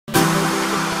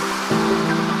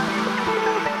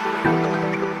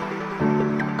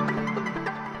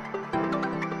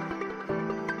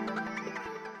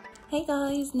Hey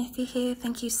guys, Nefe here.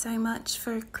 Thank you so much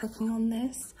for clicking on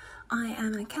this. I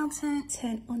am an accountant,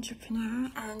 an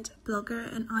entrepreneur and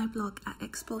blogger, and I blog at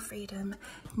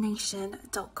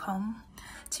explorefreedomnation.com.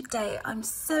 Today I'm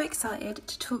so excited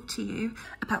to talk to you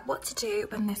about what to do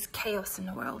when there's chaos in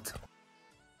the world.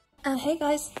 Hey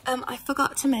guys, I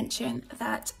forgot to mention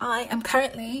that I am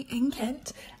currently in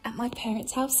Kent at my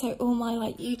parents' house, so all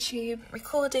my YouTube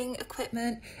recording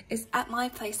equipment is at my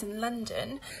place in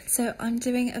London. So I'm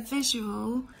doing a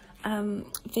visual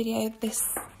video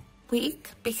this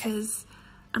week because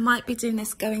I might be doing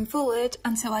this going forward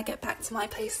until I get back to my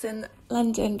place in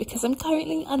London, because I'm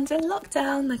currently under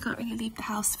lockdown. I can't really leave the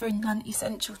house for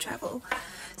non-essential travel.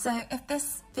 So if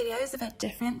this video is a bit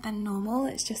different than normal,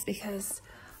 it's just because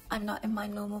I'm not in my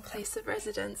normal place of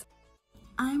residence.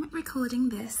 I'm recording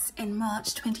this in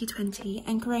March 2020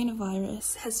 and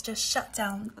coronavirus has just shut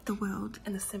down the world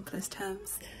in the simplest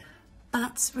terms.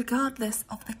 But regardless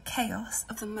of the chaos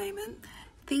of the moment,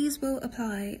 these will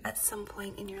apply at some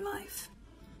point in your life.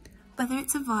 Whether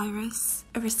it's a virus,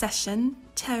 a recession,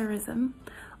 terrorism,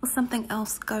 or something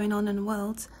else going on in the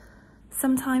world,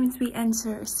 sometimes we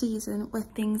enter a season where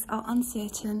things are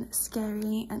uncertain,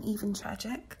 scary, and even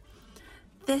tragic.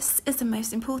 This is the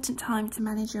most important time to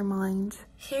manage your mind.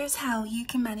 Here's how you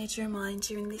can manage your mind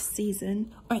during this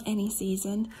season, or any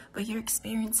season, where you're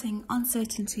experiencing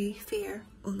uncertainty, fear,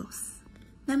 or loss.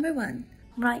 Number 1,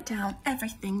 write down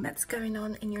everything that's going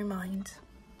on in your mind.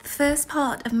 The first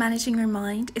part of managing your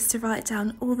mind is to write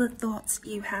down all the thoughts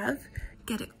you have.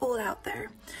 Get it all out there.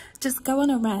 Just go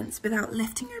on a rant without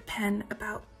lifting your pen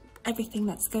about everything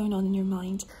that's going on in your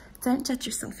mind. Don't judge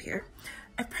yourself here.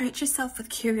 Approach yourself with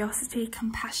curiosity,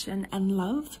 compassion, and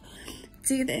love.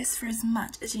 Do this for as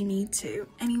much as you need to,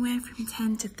 anywhere from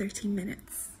 10 to 30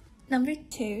 minutes. Number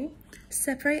 2,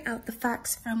 separate out the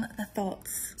facts from the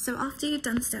thoughts. So after you've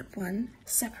done step 1,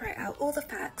 separate out all the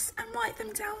facts and write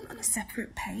them down on a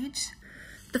separate page.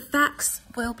 The facts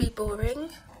will be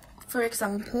boring. For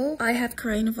example, I have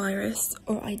coronavirus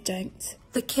or I don't.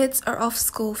 The kids are off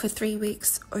school for 3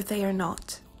 weeks or they are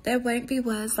not. There won't be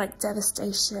words like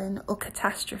devastation or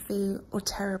catastrophe or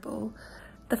terrible.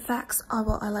 The facts are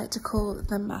what I like to call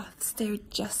the maths. They're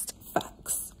just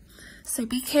facts. So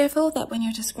be careful that when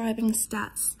you're describing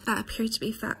stats that appear to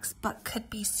be facts but could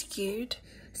be skewed.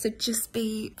 So just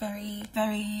be very,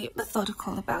 very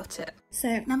methodical about it.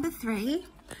 So number 3,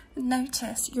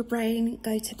 notice your brain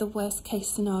go to the worst case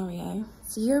scenario.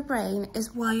 So your brain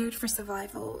is wired for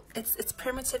survival. It's its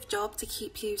primitive job to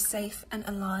keep you safe and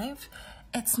alive.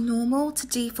 It's normal to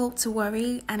default to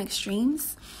worry and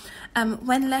extremes.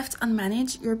 When left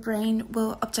unmanaged, your brain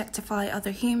will objectify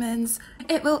other humans.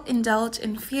 It will indulge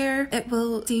in fear. It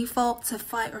will default to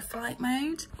fight or flight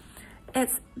mode.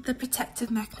 It's the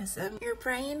protective mechanism. Your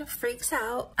brain freaks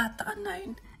out at the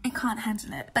unknown. It can't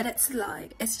handle it, but it's a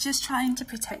lie. It's just trying to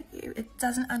protect you. It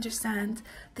doesn't understand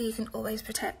that you can always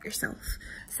protect yourself.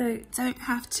 So don't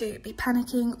have to be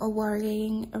panicking or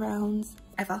worrying around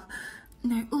ever.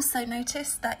 No, also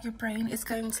notice that your brain is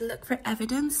going to look for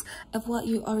evidence of what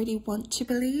you already want to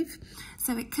believe.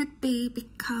 So it could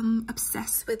become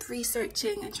obsessed with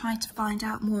researching and trying to find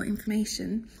out more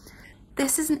information.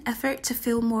 This is an effort to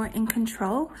feel more in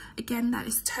control. Again, that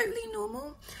is totally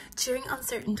normal during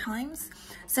uncertain times.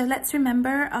 So let's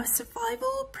remember our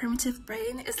survival primitive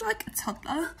brain is like a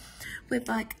toddler with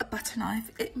like a butter knife.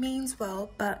 It means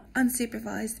well, but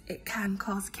unsupervised, it can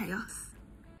cause chaos.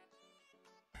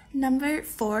 Number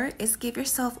 4 is give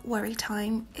yourself worry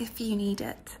time if you need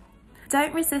it.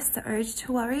 Don't resist the urge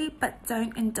to worry, but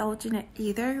don't indulge in it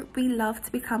either. We love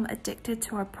to become addicted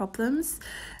to our problems.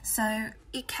 So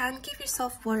you can give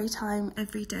yourself worry time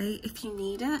every day if you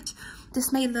need it.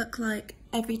 This may look like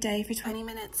every day for 20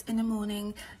 minutes in the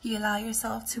morning, you allow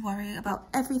yourself to worry about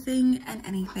everything and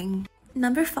anything.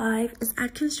 Number 5 is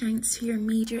add constraints to your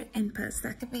media inputs.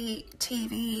 That could be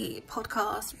TV,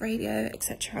 podcasts, radio,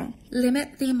 etc.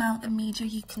 Limit the amount of media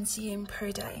you consume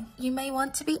per day. You may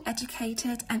want to be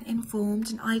educated and informed,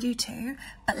 and I do too,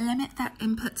 but limit that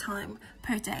input time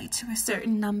per day to a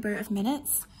certain number of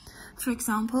minutes. For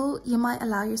example, you might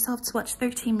allow yourself to watch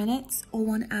 13 minutes or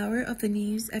 1 hour of the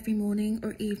news every morning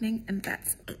or evening, and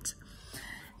that's it.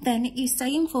 Then you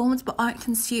stay informed but aren't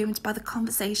consumed by the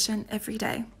conversation every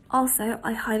day. Also,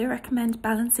 I highly recommend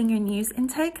balancing your news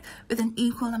intake with an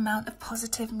equal amount of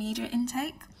positive media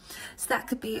intake. So that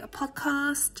could be a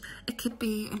podcast, it could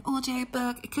be an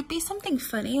audiobook, it could be something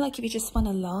funny, like if you just want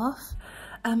to laugh.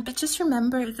 But just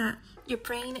remember that your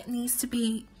brain needs to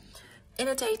be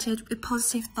inundated with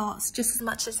positive thoughts just as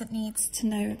much as it needs to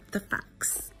know the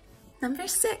facts. Number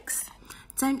 6,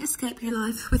 don't escape your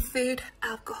life with food,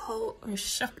 alcohol, or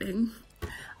shopping.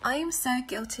 I am so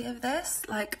guilty of this.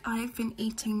 Like, I've been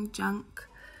eating junk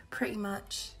pretty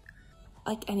much,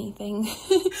 like anything.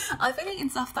 I've been eating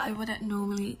stuff that I wouldn't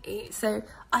normally eat. So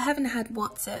I haven't had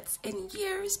Wotsits in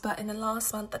years, but in the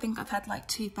last month I think I've had like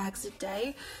 2 bags a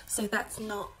day, so it's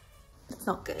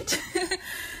not good.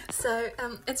 So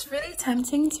it's really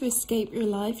tempting to escape your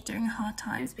life during hard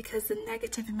times because the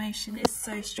negative emotion is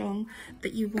so strong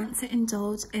that you want to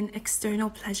indulge in external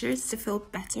pleasures to feel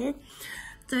better.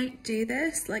 Don't do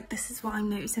this. Like, this is what I'm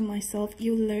noticing myself.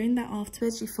 You'll learn that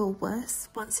afterwards you feel worse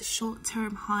once a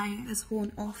short-term high is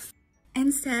worn off.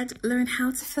 Instead, learn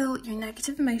how to feel your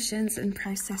negative emotions and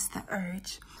process the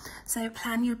urge. So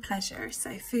plan your pleasure,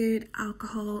 so food,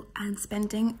 alcohol and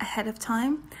spending ahead of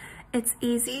time. It's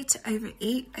easy to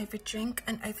overeat, overdrink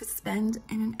and overspend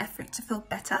in an effort to feel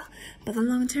better, but the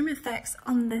long-term effects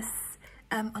on this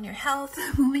on your health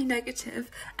will be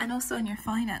negative, and also on your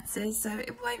finances, so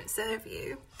it won't serve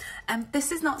you.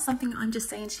 This is not something I'm just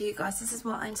saying to you guys, this is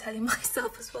what I'm telling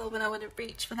myself as well when I want to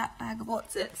reach for that bag of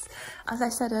Wotsits. As I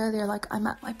said earlier, like, I'm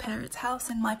at my parents' house,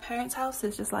 and my parents' house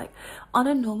is just like, on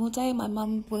a normal day my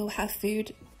mum will have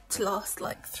food to last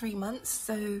like 3 months,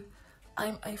 so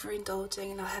I'm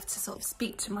overindulging and I have to sort of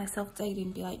speak to myself daily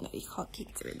and be like, no, you can't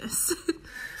keep doing this.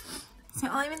 So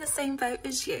I'm in the same boat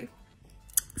as you.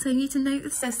 So you need to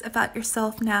notice this about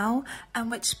yourself now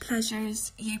and which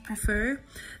pleasures you prefer.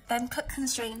 Then put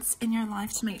constraints in your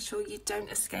life to make sure you don't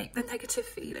escape the negative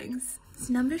feelings.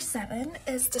 So number 7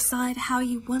 is decide how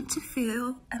you want to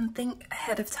feel and think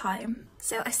ahead of time.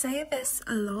 So I say this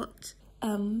a lot,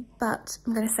 but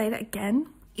I'm going to say that again.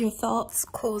 Your thoughts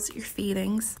cause your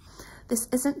feelings. This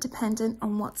isn't dependent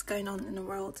on what's going on in the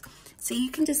world. So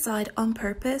you can decide on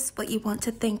purpose what you want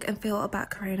to think and feel about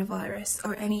coronavirus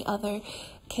or any other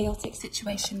chaotic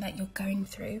situation that you're going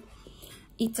through.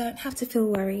 You don't have to feel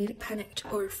worried, panicked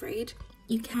or afraid.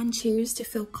 You can choose to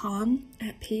feel calm,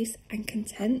 at peace and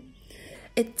content.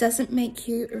 It doesn't make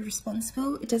you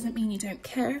irresponsible. It doesn't mean you don't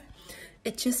care.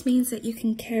 It just means that you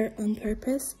can care on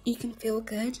purpose. You can feel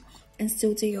good and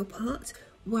still do your part.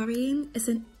 Worrying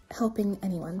isn't helping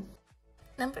anyone.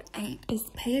 Number 8 is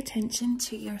pay attention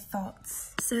to your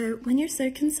thoughts. So when your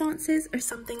circumstances are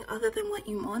something other than what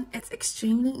you want, it's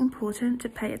extremely important to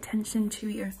pay attention to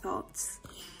your thoughts.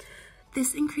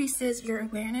 This increases your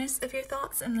awareness of your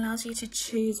thoughts and allows you to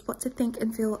choose what to think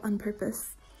and feel on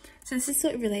purpose. So this is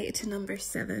sort of related to number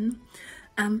 7,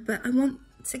 but I want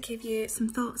to give you some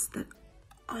thoughts that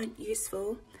aren't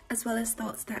useful as well as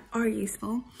thoughts that are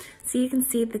useful so you can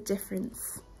see the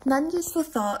difference. Non-useful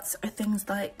thoughts are things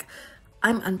like,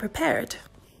 I'm unprepared.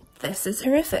 This is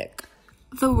horrific.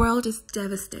 The world is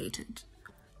devastated.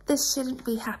 This shouldn't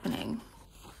be happening.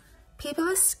 People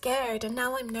are scared and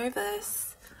now I'm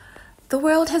nervous. The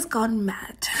world has gone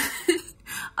mad.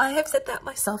 I have said that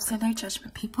myself, so no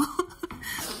judgment, people.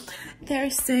 There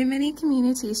are so many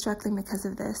communities struggling because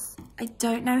of this. I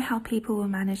don't know how people will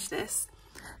manage this.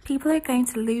 People are going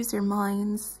to lose their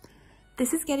minds.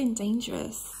 This is getting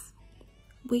dangerous.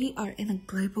 We are in a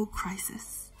global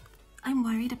crisis. I'm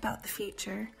worried about the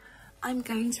future. I'm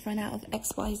going to run out of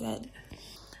XYZ.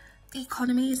 The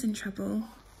economy is in trouble.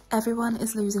 Everyone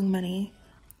is losing money.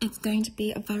 It's going to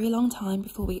be a very long time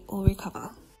before we all recover.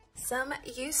 Some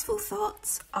useful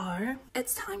thoughts are,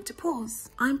 it's time to pause.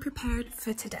 I'm prepared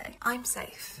for today. I'm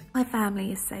safe. My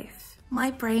family is safe. My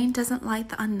brain doesn't like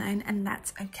the unknown and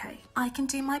that's okay. I can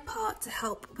do my part to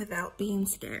help without being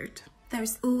scared.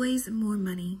 There's always more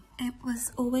money. It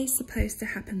was always supposed to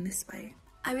happen this way.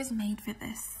 I was made for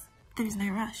this. There's no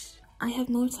rush. I have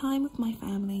more time with my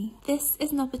family. This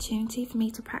is an opportunity for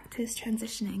me to practice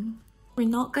transitioning. We're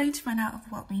not going to run out of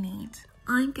what we need.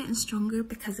 I'm getting stronger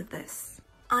because of this.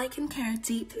 I can care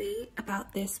deeply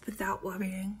about this without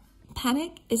worrying.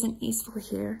 Panic isn't useful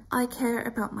here. I care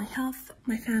about my health,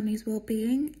 my family's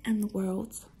well-being, and the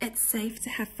world. It's safe to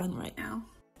have fun right now.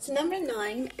 So number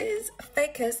 9 is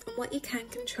focus on what you can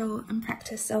control and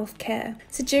practice self-care.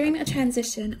 So during a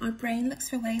transition, our brain looks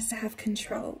for ways to have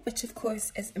control, which of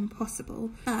course is impossible.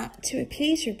 But to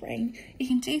appease your brain, you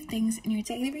can do things in your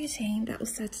daily routine that will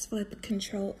satisfy the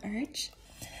control urge.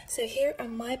 So here are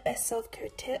my best self-care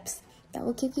tips that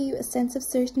will give you a sense of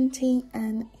certainty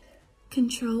and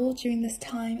control during this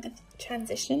time of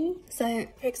transition. So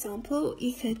for example,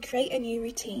 you could create a new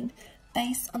routine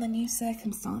based on the new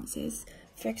circumstances.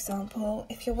 For example,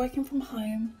 if you're working from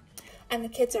home and the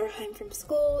kids are home from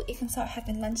school, you can start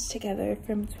having lunch together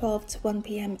from 12 to 1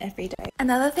 p.m. every day.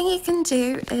 Another thing you can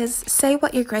do is say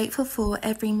what you're grateful for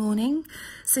every morning.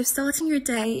 So starting your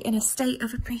day in a state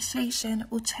of appreciation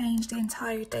will change the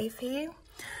entire day for you.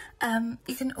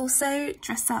 You can also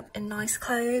dress up in nice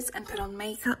clothes and put on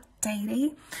makeup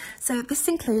daily. So this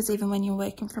includes even when you're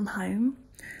working from home.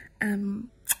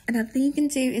 Another thing you can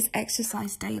do is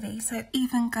exercise daily. So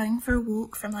even going for a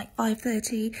walk from like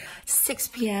 5:30 to 6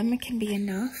 p.m. can be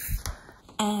enough.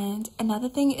 And another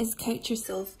thing is coach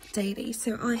yourself daily.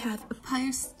 So I have a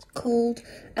post called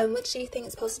which do you think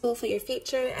is possible for your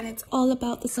future, and it's all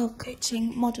about the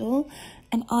self-coaching model,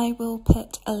 and I will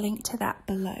put a link to that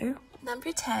below.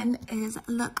 Number 10 is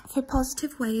look for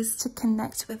positive ways to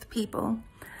connect with people.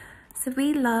 So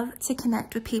we love to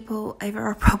connect with people over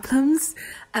our problems.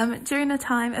 During a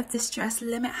time of distress,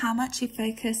 limit how much you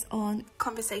focus on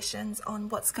conversations on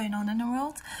what's going on in the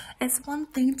world. It's one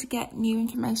thing to get new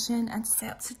information and to stay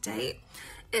up to date.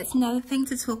 It's another thing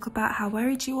to talk about how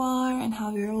worried you are and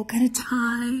how you're all gonna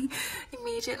die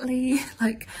immediately.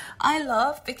 Like, I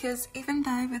love, because even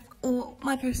though with all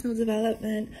my personal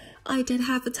development, I did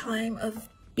have a time of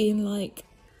being like,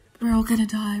 we're all gonna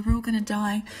die, we're all gonna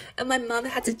die. And my mum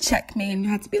had to check me and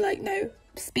had to be like, no,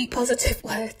 speak positive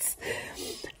words.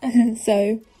 And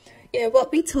so, yeah,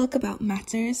 what we talk about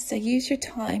matters. So use your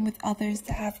time with others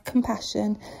to have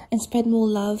compassion and spread more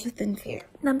love than fear.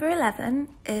 Number 11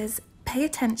 is pay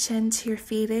attention to your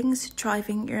feelings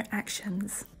driving your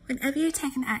actions. Whenever you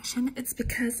take an action, it's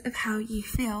because of how you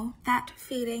feel. That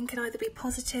feeling can either be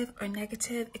positive or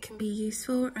negative. It can be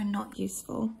useful or not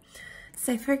useful.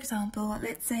 So for example,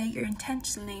 let's say you're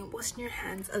intentionally washing your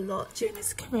hands a lot during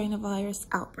this coronavirus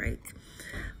outbreak.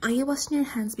 Are you washing your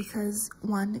hands because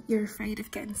 1, you're afraid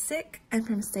of getting sick and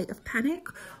from a state of panic,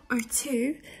 or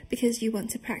 2, because you want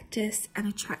to practice and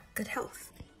attract good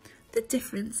health? The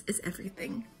difference is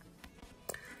everything.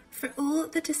 For all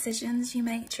the decisions you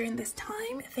make during this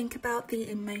time, think about the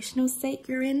emotional state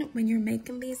you're in when you're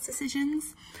making these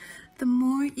decisions. The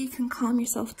more you can calm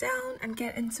yourself down and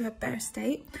get into a better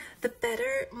state, the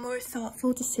better, more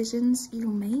thoughtful decisions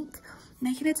you'll make.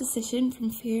 Making a decision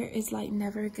from fear is like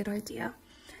never a good idea,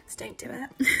 so don't do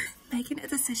it. Making a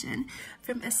decision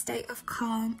from a state of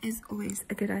calm is always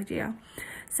a good idea.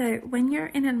 So when you're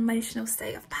in an emotional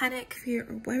state of panic, fear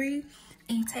or worry,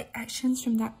 and you take actions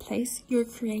from that place, you're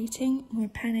creating more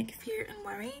panic, fear and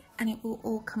worry, and it will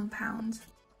all compound.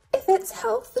 If it's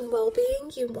health and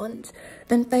well-being you want,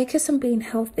 then focus on being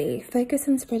healthy. Focus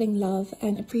on spreading love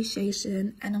and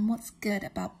appreciation and on what's good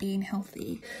about being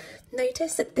healthy.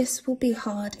 Notice that this will be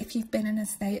hard if you've been in a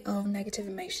state of negative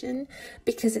emotion,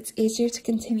 because it's easier to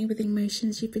continue with the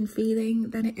emotions you've been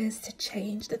feeling than it is to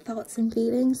change the thoughts and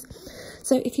feelings.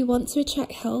 So if you want to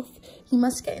attract health, you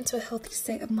must get into a healthy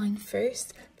state of mind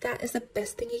first. That is the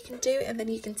best thing you can do, and then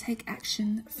you can take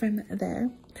action from there.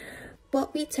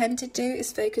 What we tend to do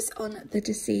is focus on the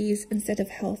disease instead of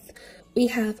health. We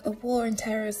have a war on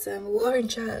terrorism, a war on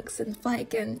drugs, and fight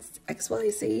against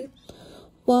XYZ.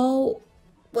 While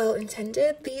well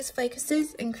intended, these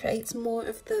focuses and creates more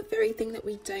of the very thing that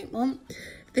we don't want.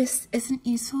 This isn't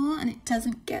useful and it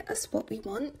doesn't get us what we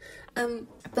want. A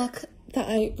book that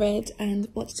I read and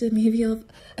watched a movie of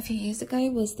a few years ago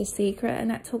was The Secret, and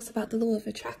that talks about the law of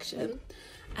attraction,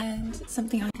 and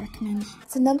something I'd recommend.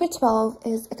 So number 12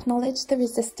 is acknowledge the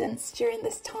resistance during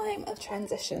this time of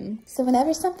transition. So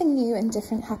whenever something new and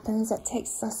different happens that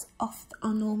takes us off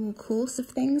our normal course of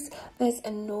things, there's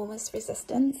enormous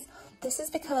resistance. This is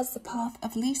because the path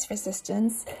of least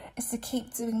resistance is to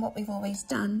keep doing what we've always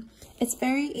done. It's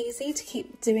very easy to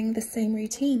keep doing the same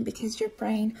routine because your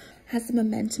brain has the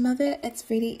momentum of it. It's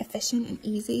really efficient and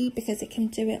easy because it can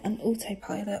do it on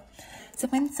autopilot. So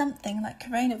when something like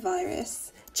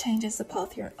coronavirus changes the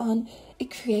path you're on,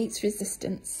 it creates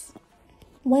resistance.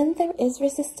 When there is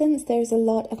resistance, there's a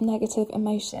lot of negative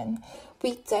emotion.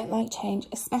 We don't like change,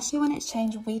 especially when it's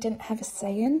change we didn't have a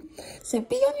say in. So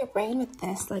be on your brain with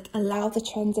this, like allow the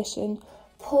transition,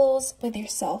 pause with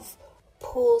yourself,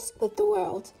 pause with the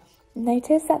world.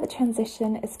 Notice that the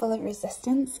transition is full of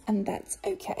resistance, and that's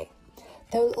okay.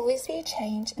 There will always be a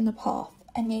change in the path,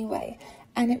 a new way,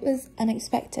 and it was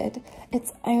unexpected.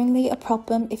 It's only a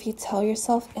problem if you tell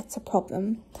yourself it's a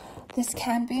problem. This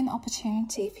can be an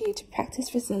opportunity for you to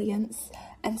practice resilience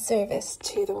and service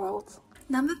to the world.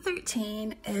 Number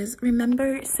 13 is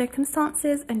remember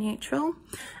circumstances are neutral,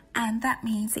 and that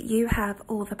means that you have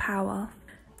all the power.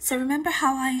 So remember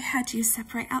how I had you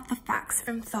separate out the facts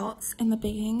from thoughts in the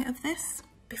beginning of this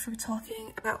before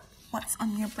talking about what's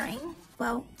on your brain?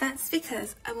 Well, that's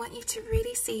because I want you to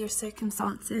really see your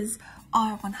circumstances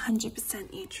are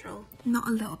 100% neutral, not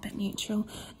a little bit neutral,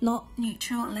 not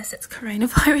neutral unless it's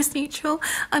coronavirus neutral.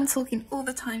 I'm talking all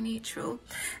the time neutral.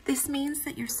 This means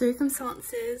that your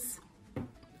circumstances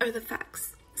are the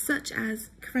facts, such as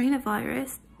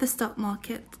coronavirus, the stock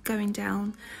market going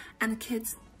down, and the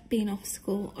kids being off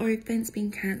school or events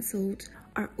being cancelled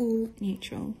are all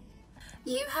neutral.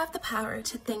 You have the power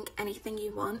to think anything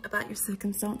you want about your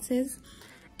circumstances.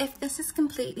 If this is a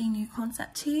completely new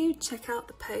concept to you, check out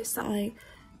the post that I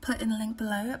put in the link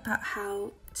below about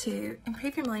how to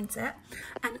improve your mindset.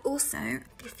 And also,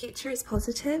 your future is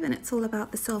positive and it's all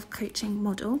about the self-coaching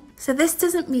model. So this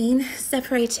doesn't mean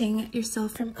separating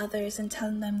yourself from others and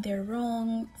telling them they're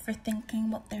wrong for thinking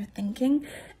what they're thinking.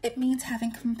 It means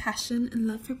having compassion and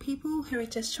love for people who are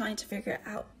just trying to figure it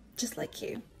out just like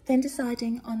you. Then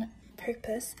deciding on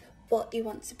purpose what you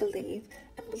want to believe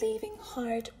and believing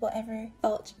hard whatever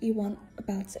thought you want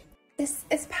about it. This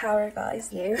is power,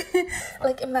 guys.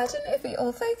 Like, imagine if we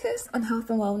all focus on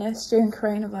health and wellness during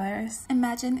coronavirus.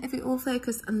 Imagine if we all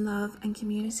focus on love and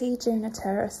community during a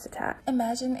terrorist attack.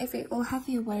 Imagine if we all had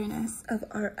the awareness of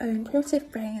our own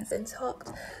primitive brains and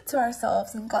talked to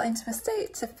ourselves and got into a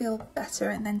state to feel better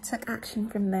and then took action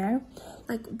from there.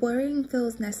 Like, worrying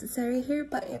feels necessary here,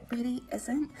 but it really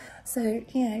isn't. So,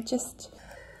 you know, just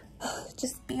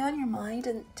be on your mind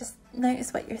and just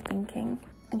notice what you're thinking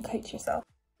and coach yourself.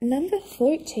 Number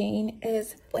 14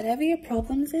 is, whatever your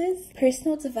problems is,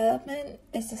 personal development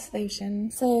is the solution.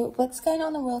 So what's going on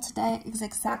in the world today is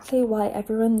exactly why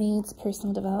everyone needs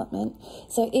personal development.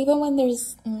 So even when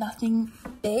there's nothing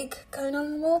big going on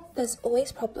in the world, there's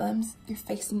always problems you're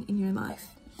facing in your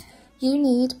life. You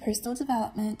need personal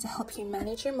development to help you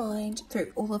manage your mind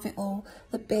through all of it all,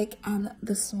 the big and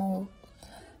the small.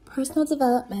 Personal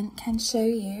development can show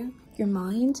you your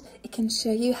mind, it can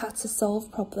show you how to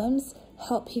solve problems,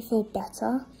 help you feel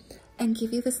better, and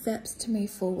give you the steps to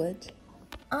move forward.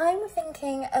 I'm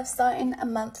thinking of starting a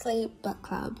monthly book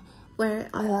club where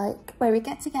we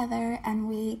get together and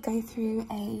we go through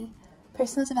a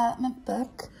personal development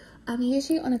book,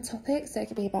 usually on a topic. So it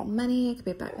could be about money, it could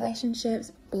be about relationships,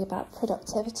 it could be about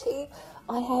productivity.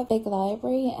 I have a big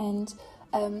library, and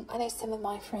I know some of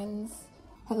my friends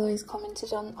have always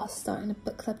commented on us starting a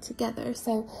book club together.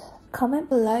 So comment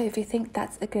below if you think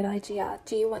that's a good idea.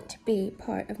 Do you want to be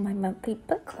part of my monthly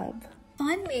book club?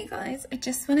 Finally, guys, I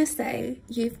just want to say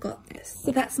you've got this.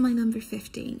 So that's my number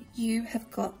 15. You have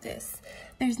got this.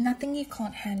 There's nothing you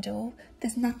can't handle.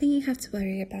 There's nothing you have to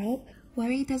worry about.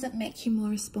 Worry doesn't make you more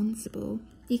responsible.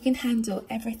 You can handle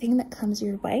everything that comes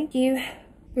your way. You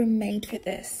were made for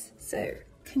this. So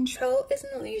control is an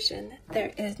illusion.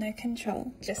 There is no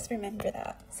control. Just remember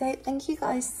that. So thank you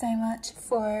guys so much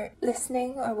for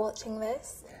listening or watching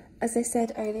this. As I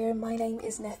said earlier, my name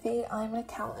is Nefe. I'm an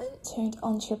accountant turned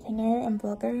entrepreneur and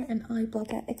blogger, and I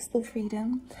blog at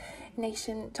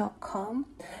explorefreedomnation.com.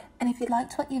 And if you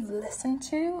liked what you've listened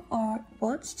to or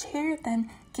watched here, then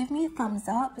give me a thumbs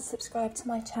up and subscribe to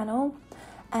my channel.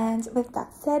 And with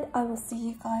that said, I will see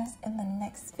you guys in the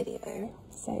next video.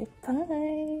 So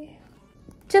bye.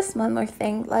 Just one more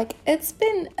thing, like, it's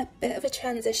been a bit of a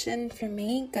transition for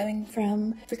me going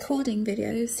from recording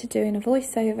videos to doing a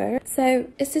voiceover. So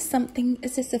is this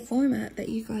a format that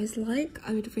you guys like?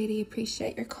 I would really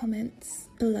appreciate your comments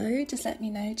below. Just let me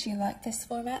know, do you like this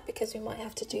format? Because we might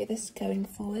have to do this going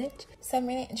forward. So I'm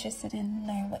really interested in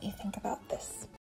knowing what you think about this.